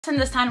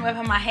Understand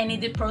whether my hair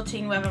needed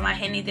protein, whether my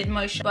hair needed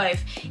moisture,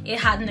 both. It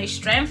had no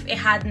strength, it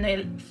had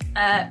no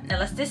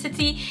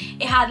elasticity,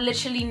 it had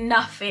literally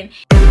nothing.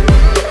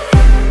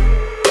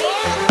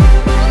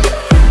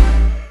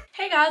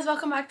 Hey guys,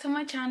 welcome back to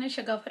my channel. It's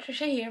your girl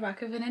Patricia here,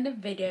 back with another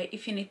video.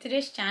 If you're new to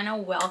this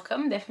channel,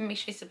 welcome. Definitely make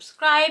sure you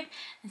subscribe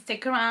and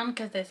stick around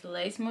because there's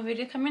loads more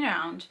videos coming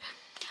around.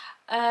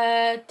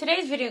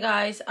 Today's video,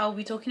 guys, I'll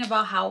be talking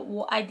about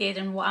what I did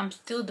and what I'm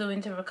still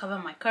doing to recover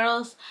my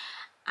curls,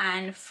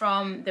 and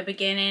from the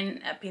beginning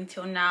up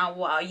until now,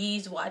 what I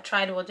used, what I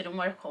tried, what didn't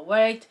work or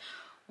worked,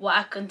 what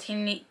I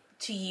continue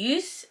to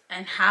use,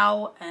 and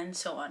how, and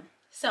so on.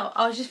 So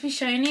I'll just be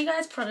showing you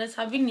guys products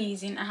I've been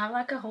using. I have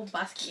like a whole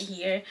basket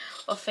here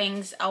of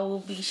things I will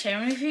be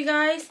sharing with you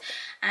guys,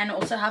 and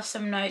also have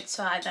some notes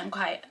so I don't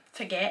quite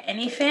forget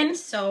anything.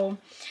 So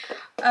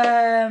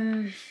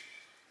yeah,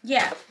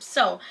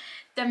 so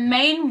the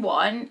main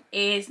one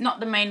is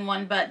not the main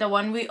one, but the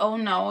one we all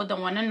know, the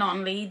one and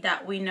only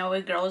that we know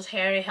it grows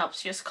hair, it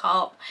helps your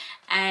scalp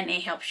and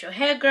it helps your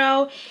hair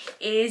grow,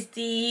 is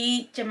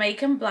the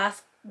Jamaican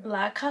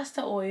black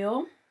castor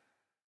oil.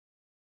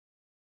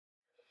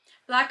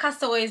 Black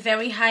castor oil is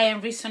very high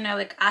in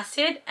ricinoleic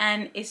acid,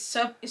 and it's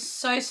so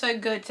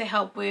good to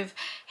help with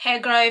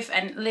hair growth,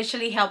 and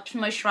literally helps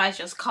moisturize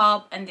your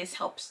scalp, and this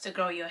helps to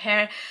grow your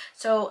hair.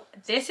 So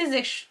this is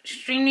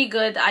extremely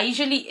good.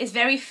 It's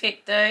very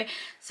thick though,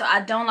 so I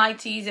don't like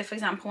to use it, for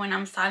example, when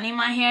I'm styling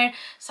my hair.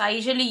 So I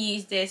usually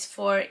use this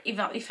for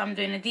if I'm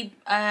doing a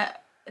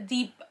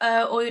deep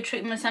oil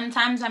treatment.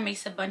 Sometimes I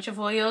mix a bunch of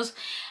oils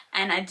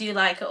and I do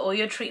like an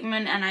oil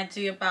treatment, and I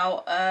do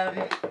about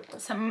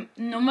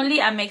normally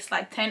I mix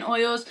like 10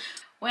 oils.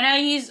 When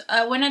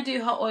I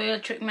do hot oil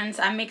treatments,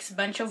 I mix a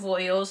bunch of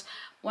oils,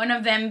 one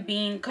of them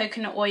being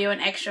coconut oil and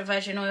extra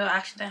virgin oil. I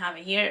actually don't have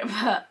it here,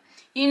 but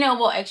you know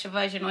what extra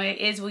virgin oil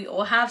is, we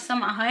all have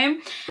some at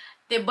home.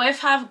 They both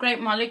have great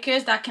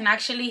molecules that can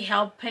actually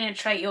help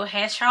penetrate your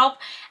hair scalp,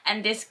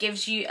 and this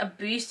gives you a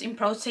boost in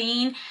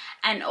protein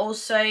and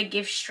also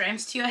gives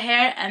strength to your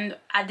hair. And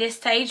at this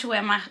stage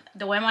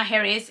the way my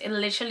hair is, it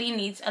literally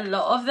needs a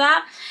lot of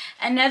that.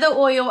 Another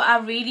oil I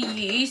really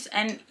use,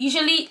 and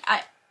usually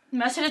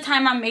most of the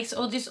time I mix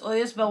all these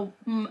oils, but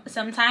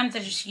sometimes I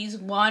just use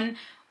one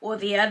or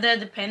the other,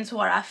 depends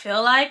what I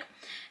feel like.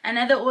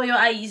 Another oil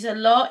I use a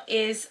lot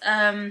is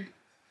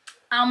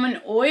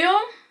almond oil,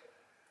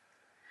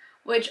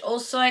 which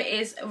also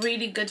is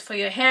really good for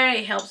your hair.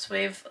 It helps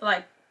with,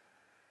 like,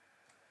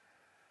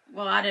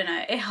 well, I don't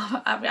know,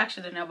 I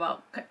actually don't know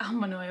about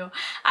almond oil.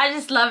 I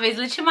just love it. It's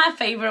literally my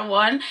favorite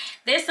one.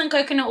 This and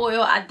coconut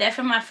oil are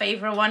definitely my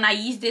favorite one. I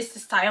use this to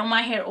style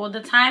my hair all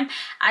the time.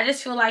 I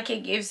just feel like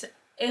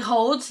it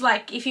holds,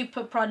 like if you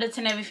put products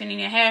and everything in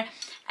your hair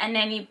and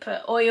then you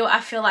put oil, I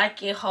feel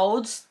like it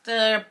holds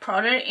the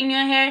product in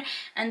your hair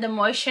and the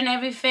moisture and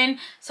everything.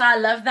 So I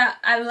love that.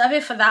 I love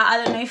it for that. I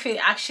don't know if it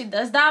actually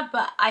does that,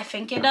 but I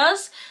think it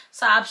does.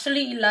 So I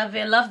absolutely love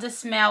it. Love the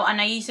smell,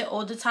 and I use it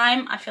all the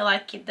time. I feel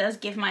like it does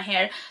give my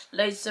hair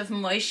loads of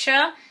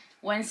moisture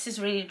once it's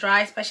really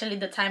dry, especially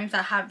the times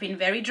that have been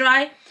very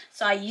dry.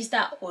 So I use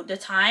that all the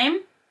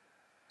time.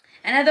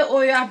 Another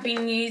oil I've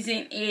been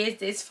using is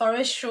this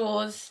Forest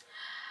Shores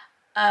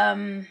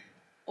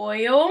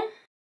oil.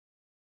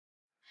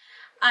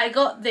 I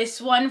got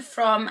this one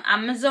from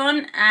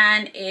Amazon,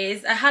 and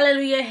is a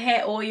Hallelujah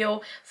hair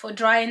oil for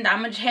dry and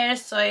damaged hair.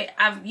 So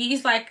I've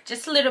used like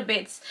just a little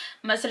bits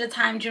most of the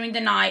time during the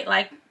night,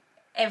 like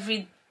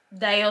every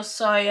day or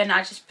so, and I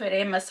just put it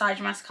in, massage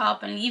my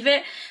scalp and leave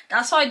it.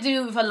 That's what I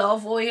do with a lot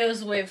of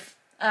oils. With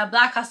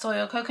black castor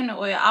oil, coconut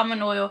oil,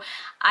 almond oil,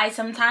 I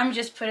sometimes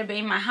just put a bit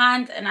in my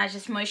hand and I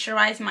just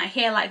moisturize my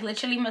hair, like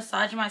literally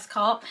massage my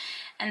scalp.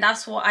 And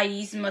that's what I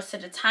use most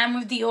of the time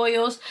with the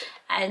oils.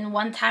 And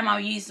one time I'll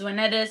use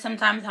another,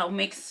 sometimes I'll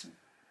mix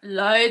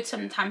loads,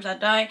 sometimes I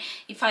don't.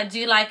 If I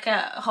do like a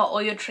hot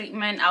oil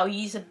treatment, I'll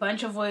use a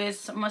bunch of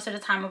oils, most of the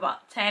time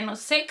about 10 or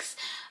 6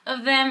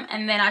 of them,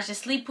 and then I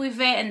just sleep with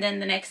it, and then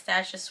the next day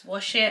I just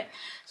wash it.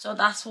 So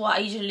that's what I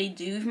usually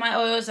do with my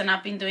oils, and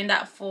I've been doing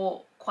that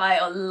for quite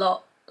a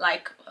lot,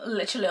 like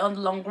literally on the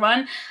long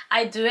run.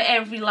 I do it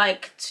every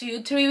like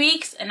 2-3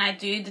 weeks, and I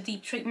do the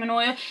deep treatment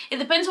oil. It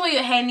depends what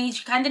your hair needs.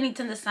 You kind of need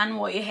to understand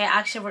what your hair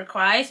actually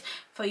requires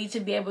for you to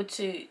be able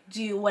to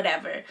do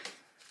whatever.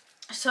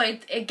 So I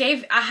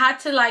had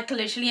to like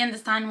literally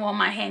understand what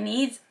my hair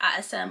needs at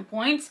a certain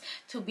point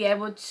to be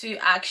able to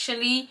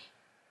actually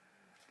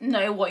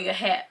know what your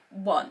hair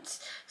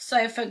wants.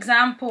 So for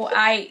example,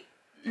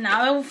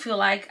 now I feel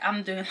like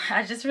I'm doing,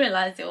 I just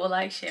realized it all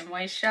like Sheer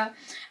Moisture.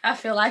 I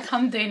feel like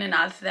I'm doing an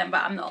ad for them,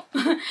 but I'm not.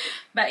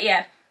 But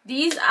yeah,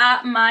 these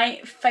are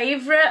my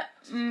favorite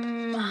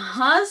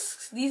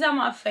masks. These are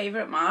my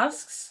favorite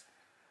masks.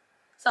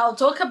 So I'll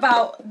talk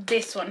about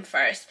this one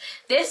first.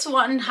 This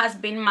one has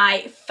been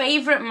my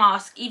favorite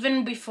mask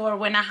even before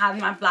when I had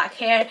my black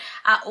hair.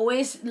 I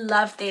always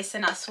loved this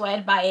and I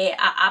swear by it.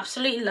 I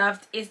absolutely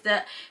loved. It's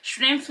the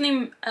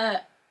Strengthen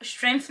and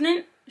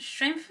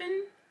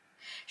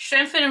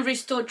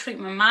Restore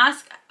Treatment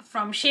Mask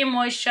from Sheer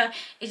Moisture.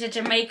 It's a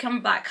Jamaican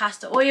black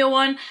castor oil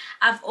one.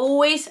 I've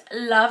always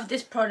loved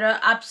this product,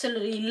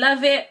 absolutely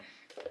love it.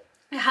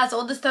 It has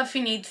all the stuff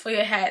you need for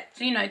your hair,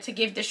 you know, to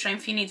give the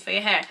strength you need for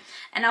your hair.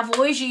 And I've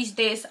always used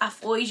this.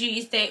 I've always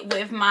used it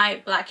with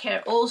my black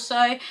hair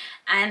also,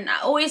 and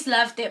I always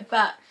loved it.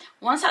 But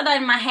once I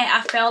dyed my hair,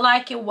 I felt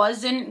like it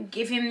wasn't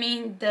giving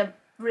me the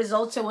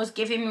results it was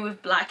giving me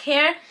with black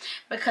hair,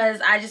 because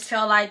I just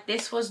felt like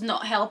this was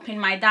not helping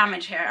my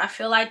damaged hair. I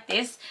feel like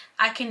this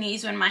I can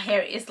use when my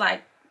hair is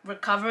like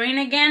recovering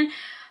again.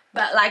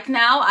 But like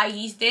now I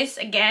use this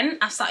again.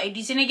 I've started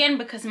using it again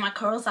because my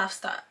curls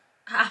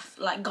have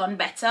like gone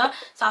better,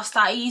 so I've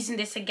started using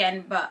this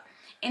again. But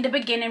in the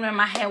beginning, when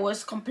my hair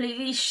was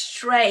completely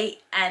straight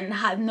and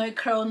had no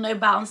curl, no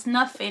bounce,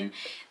 nothing,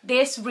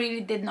 this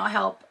really did not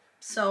help.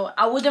 So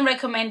I wouldn't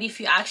recommend if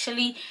you're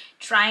actually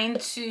trying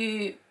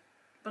to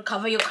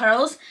recover your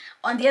curls.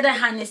 On the other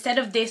hand, instead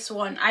of this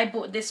one, I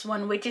bought this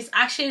one, which is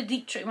actually a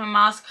deep treatment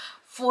mask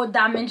for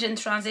damage and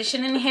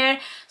transitioning hair.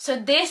 So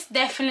this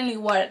definitely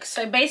works.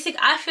 So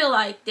basically, I feel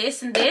like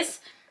this and this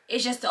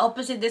is just the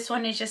opposite. This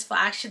one is just for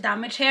actual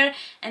damaged hair,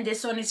 and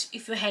this one is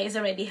if your hair is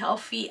already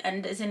healthy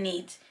and doesn't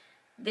need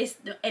this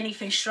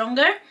anything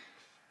stronger.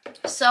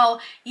 So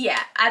yeah,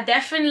 I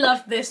definitely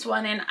love this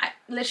one. And I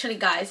literally,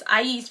 guys,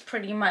 I use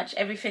pretty much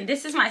everything.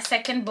 This is my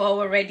second bowl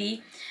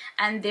already,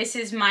 and this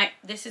is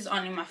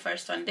only my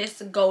first one.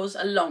 This goes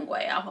a long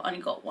way. I've only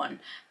got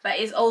one, but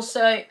it's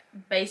also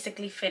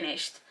basically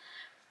finished.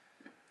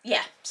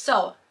 Yeah,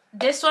 so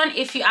this one,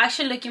 if you're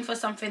actually looking for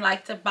something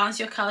like to bounce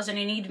your curls and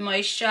you need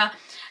moisture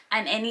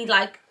and any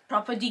like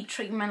proper deep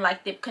treatment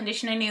like deep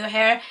conditioner in your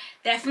hair,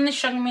 definitely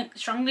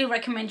strongly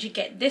recommend you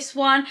get this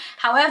one.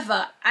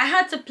 However, I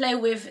had to play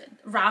with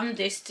around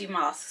these two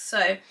masks.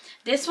 So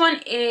this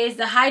one is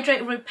the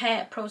Hydrate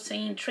Repair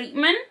Protein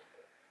Treatment.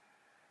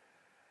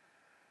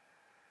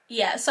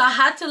 Yeah, so I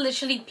had to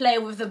literally play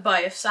with the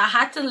both. So I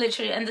had to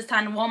literally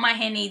understand what my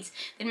hair needs.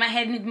 Did my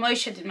hair need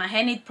moisture? Did my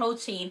hair need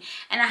protein?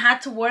 And I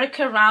had to work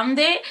around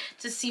it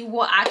to see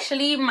what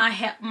actually my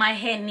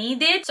hair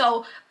needed.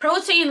 So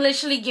protein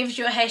literally gives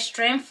your hair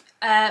strength,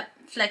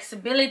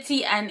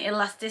 flexibility and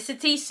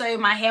elasticity. So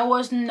my hair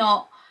was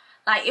not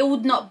like, it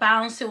would not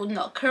bounce, it would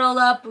not curl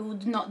up, it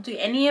would not do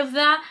any of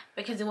that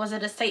because it was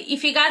at a state.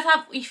 If you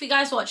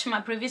guys watched my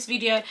previous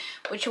video,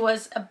 which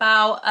was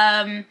about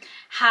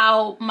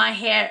how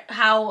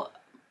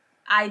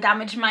I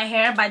damaged my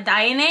hair by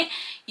dyeing it,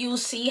 you'll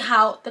see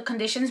how the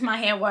conditions my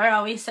hair were. I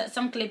always set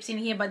some clips in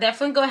here, but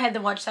definitely go ahead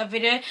and watch that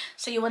video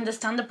so you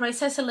understand the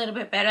process a little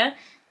bit better.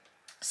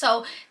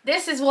 So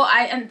this is what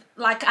I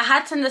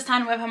had to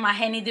understand whether my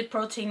hair needed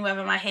protein,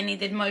 whether my hair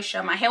needed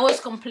moisture. My hair was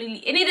completely,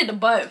 it needed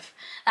both.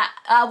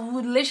 I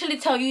would literally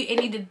tell you it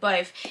needed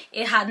both.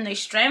 It had no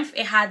strength,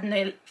 it had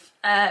no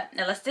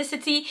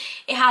elasticity,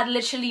 it had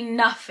literally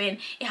nothing.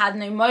 It had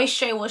no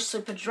moisture, it was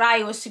super dry,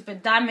 it was super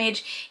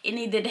damaged. It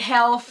needed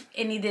health,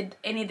 it needed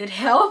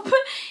help,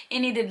 it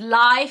needed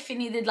life, it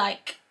needed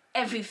like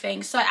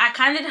everything. So I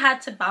kind of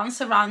had to bounce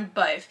around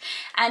both.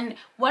 And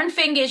one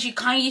thing is, you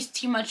can't use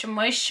too much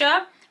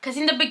moisture, because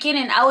in the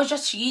beginning I was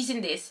just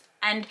using this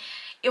and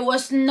it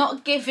was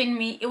not giving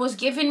me, it was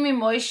giving me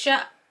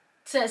moisture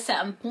to a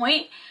certain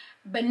point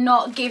but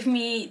not give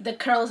me the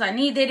curls I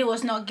needed. It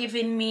was not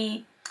giving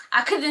me,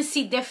 I couldn't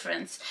see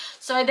difference.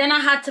 So then I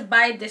had to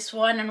buy this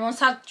one, and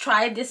once I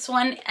tried this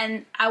one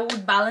and I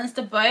would balance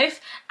the both,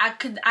 I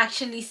could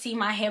actually see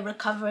my hair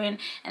recovering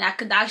and I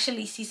could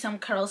actually see some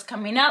curls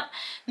coming up.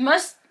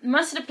 Most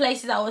of the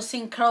places I was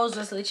seeing curls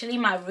was literally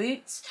my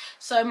roots.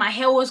 So my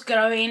hair was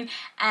growing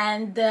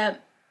and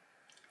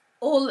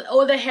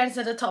all the hairs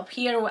at the top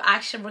here were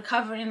actually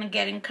recovering and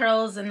getting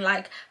curls and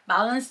like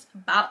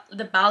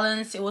the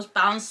balance. It was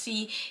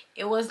bouncy,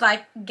 it was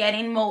like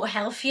getting more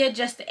healthier.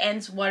 Just the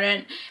ends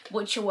weren't,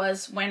 which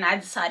was when I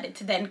decided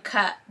to then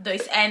cut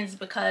those ends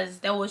because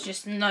there was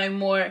just no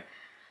more,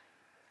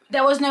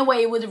 there was no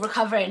way it would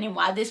recover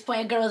anymore. At this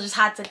point, a girl just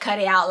had to cut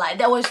it out. Like,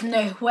 there was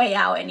no way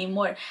out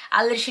anymore.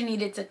 I literally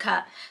needed to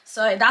cut.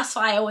 So that's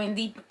why I went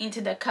deep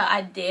into the cut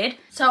I did.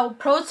 So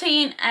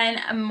protein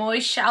and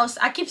moisture.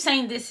 I keep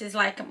saying this is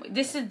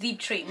deep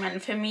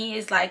treatment. For me,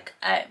 is like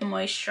a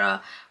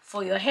moisture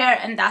for your hair,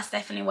 and that's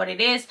definitely what it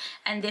is.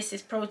 And this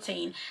is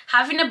protein.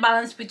 Having a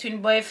balance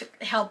between both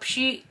helps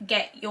you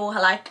get your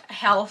like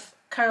health,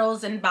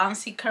 curls and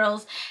bouncy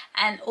curls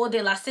and all the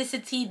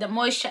elasticity, the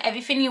moisture,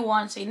 everything you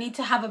want. So you need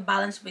to have a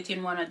balance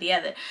between one or the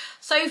other.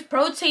 So if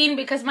protein,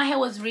 because my hair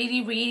was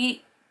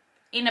really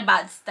in a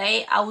bad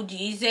state, I would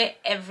use it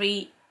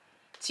every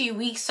 2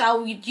 weeks. So I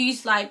would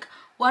use like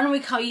 1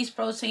 week I'll use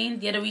protein,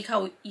 the other week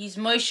I'll use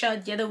moisture,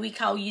 the other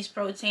week I'll use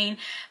protein.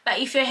 But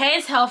if your hair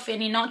is healthy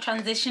and you're not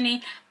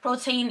transitioning,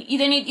 protein,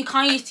 you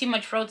can't use too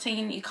much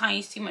protein, you can't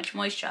use too much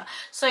moisture.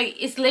 So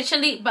it's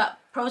literally, but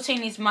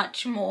protein is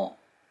much more,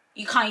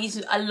 you can't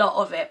use a lot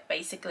of it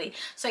basically.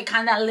 So you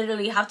kind of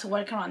literally have to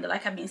work around it,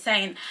 like I've been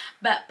saying.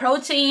 But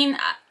protein,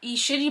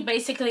 you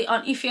basically,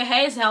 if your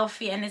hair is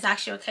healthy and is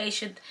actually okay, you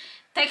should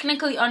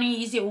technically only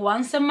use it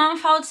once a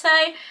month, I would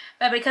say,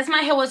 but because my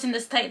hair was in the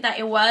state that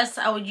it was,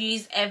 I would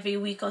use every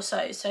week or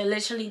so. So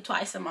literally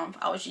twice a month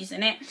I was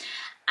using it.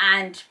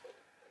 And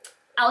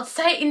I would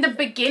say in the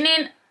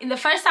beginning, in the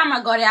first time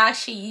I got it, I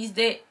actually used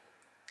it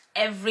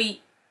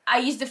I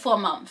used it for a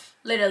month,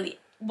 literally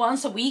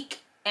once a week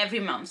every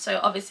month. So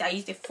obviously I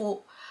used it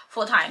four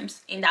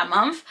times in that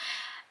month,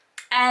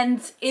 and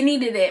it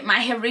needed it. My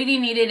hair really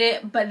needed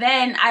it. But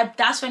then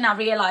that's when I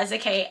realized,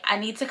 okay, I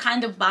need to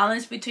kind of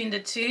balance between the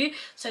two.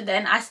 So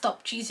then I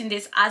stopped using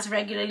this as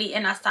regularly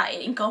and I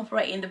started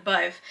incorporating the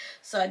both.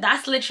 So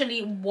that's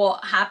literally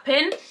what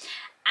happened.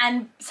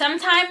 And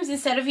sometimes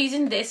instead of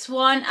using this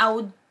one, I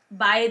would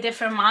buy a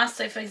different mask.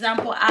 So for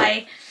example,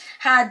 I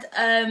had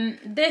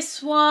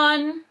this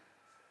one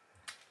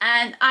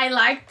and I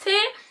liked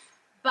it,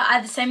 but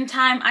at the same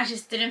time I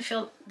just didn't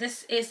feel,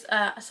 this is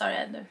sorry,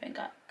 I don't think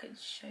I could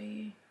show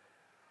you.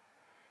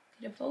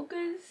 Could it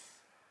focus?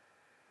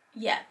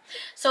 Yeah,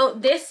 so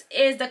this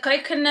is the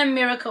Coconut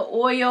Miracle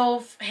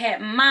Oil hair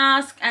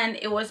mask, and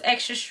it was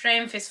extra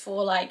strength. It's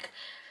for like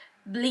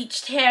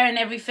bleached hair and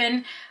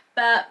everything,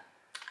 but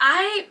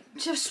I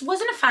just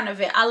wasn't a fan of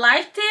it. I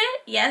liked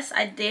it, yes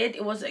I did,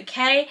 it was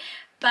okay,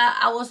 but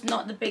I was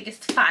not the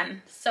biggest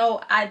fan.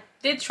 So I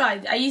did try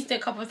it. I used it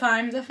a couple of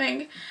times, I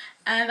think,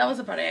 and that was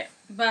about it.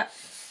 But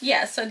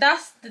yeah, so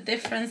that's the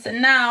difference.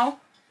 And now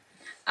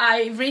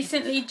I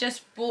recently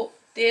just bought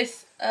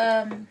this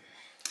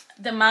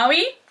the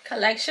Maui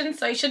collection,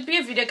 so it should be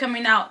a video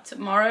coming out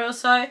tomorrow or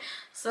so,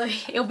 so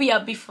it'll be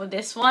up before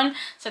this one,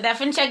 so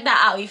definitely check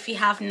that out if you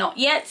have not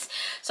yet.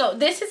 So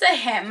this is a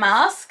hair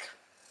mask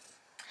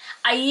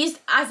I used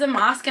as a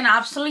mask and I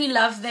absolutely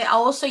loved it. I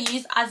also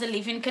used as a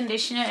leave-in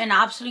conditioner and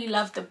I absolutely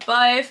loved the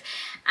both.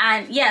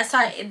 And yeah,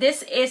 so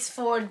this is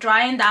for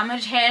dry and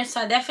damaged hair,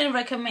 so I definitely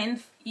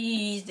recommend you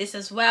use this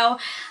as well.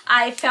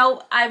 I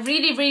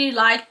really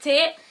liked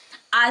it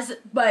as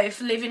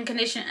both leave-in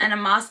conditioner and a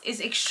mask.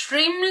 Is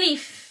extremely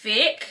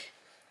thick.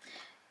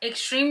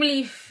 This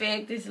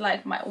is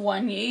like my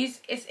one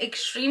use. It's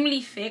extremely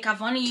thick.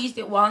 I've only used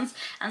it once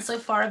and so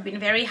far I've been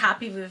very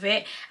happy with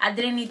it. I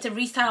didn't need to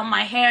restyle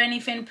my hair or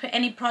anything, put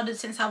any product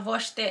since I've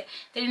washed it.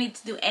 Didn't need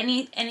to do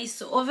any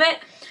sort of it.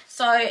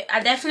 So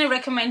I definitely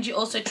recommend you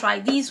also try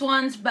these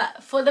ones.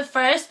 But for the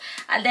first,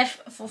 I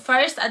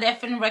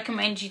definitely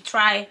recommend you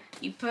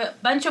put a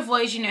bunch of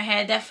oils in your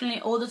hair,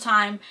 definitely all the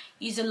time.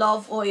 Use a lot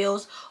of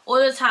oils all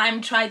the time.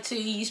 Try to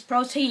use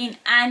protein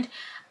and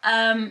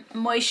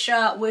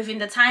moisture within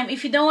the time.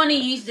 If you don't want to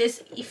use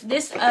this, if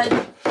this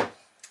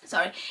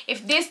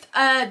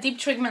deep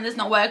treatment does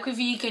not work with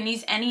you, you can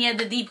use any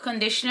other deep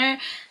conditioner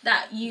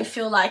that you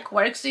feel like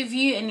works with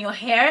you and your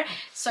hair.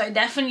 So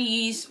definitely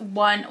use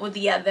one or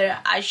the other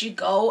as you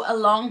go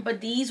along,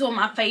 but these were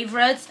my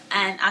favorites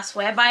and I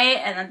swear by it,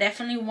 and I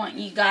definitely want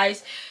you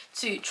guys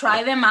to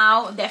try them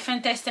out.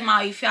 Definitely test them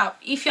out if you are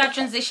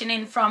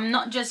transitioning from,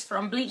 not just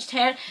from bleached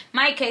hair,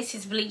 my case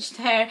is bleached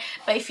hair,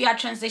 but if you are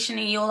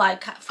transitioning, you're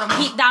like from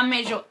heat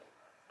damage, or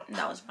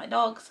that was my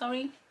dog,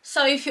 sorry.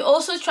 So if you're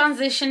also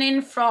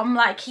transitioning from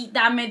like heat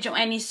damage or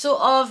any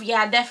sort of,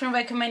 yeah, I definitely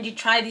recommend you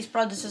try these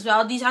products as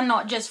well. These are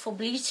not just for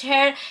bleached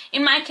hair.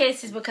 In my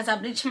case, it's because I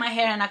bleached my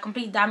hair and I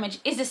complete damage.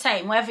 It's the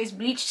same, whether it's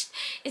bleached,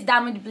 it's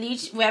damaged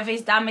bleached, whether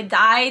it's damaged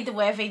dyed,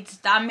 whether it's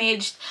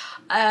damaged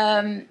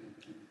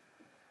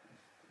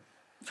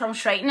from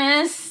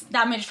straightness,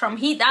 damage from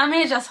heat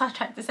damage, that's what I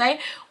tried to say.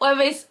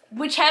 Whether it's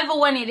whichever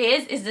one it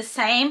is the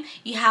same.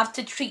 You have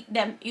to treat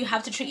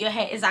your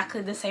hair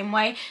exactly the same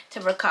way to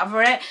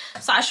recover it.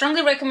 So I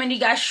strongly recommend you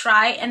guys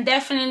try, and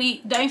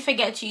definitely don't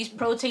forget to use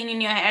protein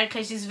in your hair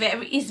because it's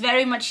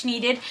very much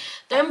needed.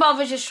 Don't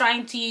bother just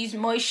trying to use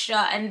moisture,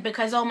 and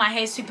because my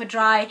hair is super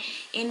dry,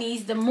 it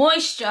needs the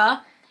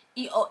moisture.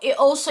 It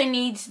also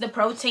needs the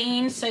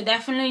protein, so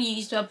definitely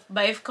use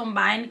both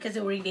combined because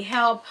it will really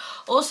help.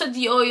 Also,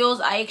 the oils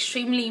are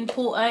extremely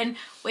important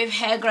with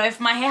hair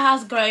growth. My hair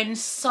has grown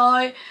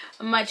so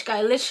much,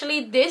 guys.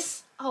 Literally,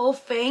 this whole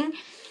thing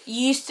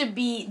used to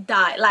be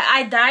dyed. Like,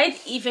 I dyed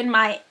even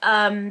my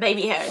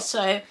baby hair,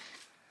 so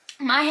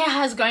my hair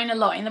has grown a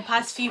lot in the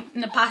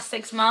past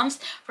 6 months,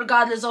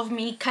 regardless of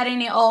me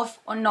cutting it off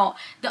or not.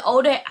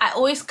 I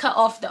always cut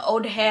off the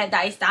old hair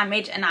that is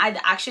damaged, and I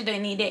actually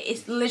don't need it.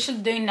 It's literally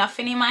doing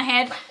nothing in my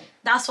head.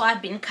 That's why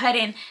I've been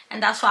cutting,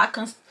 and that's why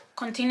I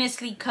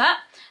continuously cut.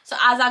 So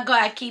as I go,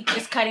 I keep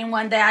just cutting.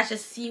 One day I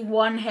just see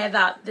one hair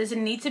that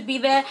doesn't need to be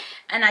there,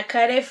 and I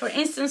cut it. For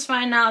instance,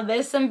 right now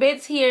there's some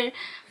bits here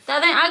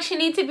that don't actually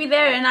need to be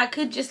there, and I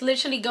could just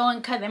literally go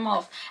and cut them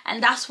off,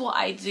 and that's what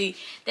I do.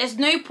 There's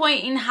no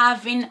point in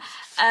having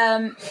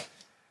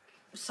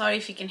sorry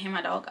if you can hear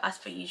my dog, as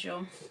per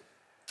usual.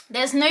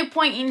 There's no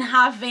point in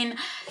having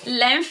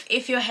length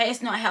if your hair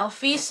is not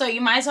healthy, so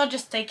you might as well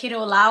just take it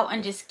all out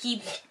and just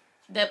keep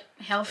the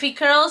healthy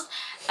curls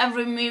and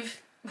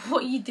remove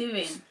what are you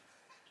doing.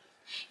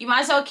 You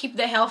might as well keep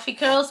the healthy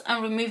curls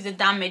and remove the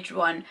damaged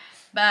one.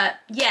 But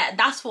yeah,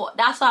 that's what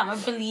my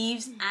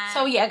believes.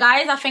 So yeah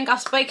guys, I think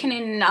I've spoken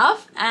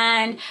enough,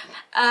 and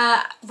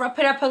wrap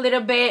it up a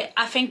little bit.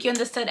 I think you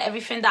understood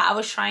everything that I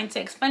was trying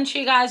to explain to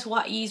you guys,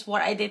 what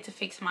I did to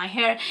fix my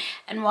hair,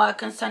 and what I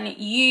constantly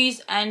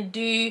use and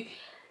do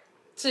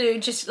to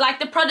just like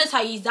the products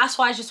I use. That's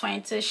why I just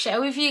wanted to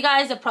share with you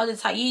guys the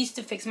products I use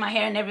to fix my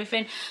hair and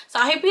everything. So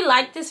I hope you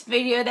liked this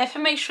video.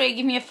 Definitely make sure you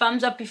give me a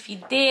thumbs up if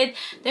you did.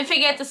 Don't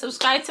forget to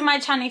subscribe to my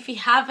channel if you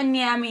haven't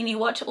yet. I mean, you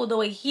watch all the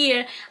way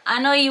here, I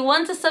know you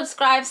want to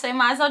subscribe, so you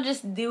might as well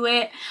just do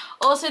it.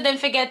 Also, don't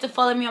forget to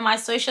follow me on my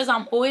socials.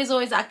 I'm always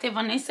active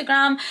on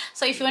Instagram,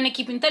 so if you want to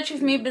keep in touch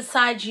with me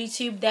besides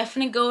YouTube,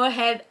 definitely go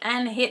ahead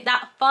and hit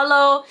that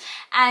follow.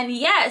 And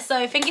yeah,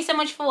 so thank you so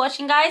much for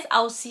watching guys.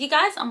 I'll see you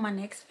guys on my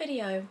next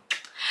video.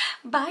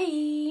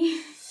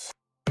 Bye.